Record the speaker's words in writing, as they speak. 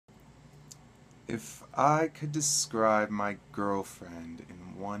If I could describe my girlfriend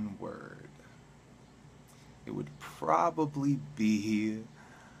in one word, it would probably be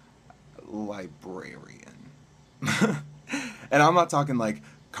librarian. And I'm not talking like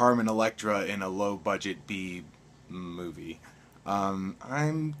Carmen Electra in a low budget B movie.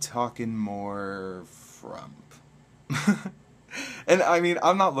 I'm talking more frump. And I mean,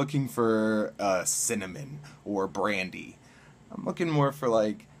 I'm not looking for cinnamon or brandy. I'm looking more for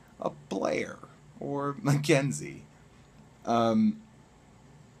like a Blair or Mackenzie. Um,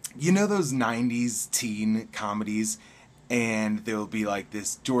 you know those 90s teen comedies? And there'll be like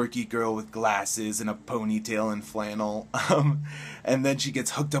this dorky girl with glasses and a ponytail and flannel. And then she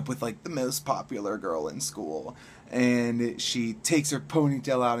gets hooked up with like the most popular girl in school. And she takes her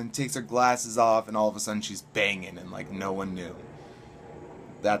ponytail out and takes her glasses off, and all of a sudden she's banging, and like no one knew.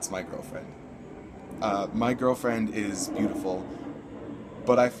 That's my girlfriend. My girlfriend is beautiful,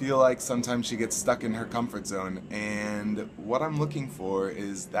 but I feel like sometimes she gets stuck in her comfort zone, and what I'm looking for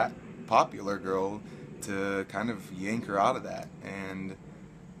is that popular girl to kind of yank her out of that, and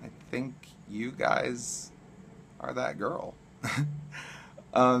I think you guys are that girl.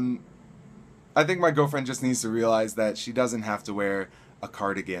 um, I think my girlfriend just needs to realize that she doesn't have to wear a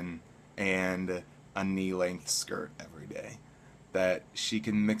cardigan and a knee-length skirt every day. That she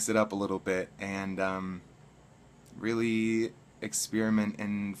can mix it up a little bit and really experiment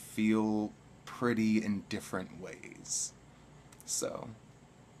and feel pretty in different ways. So,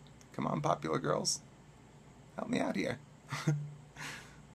 come on, popular girls, help me out here.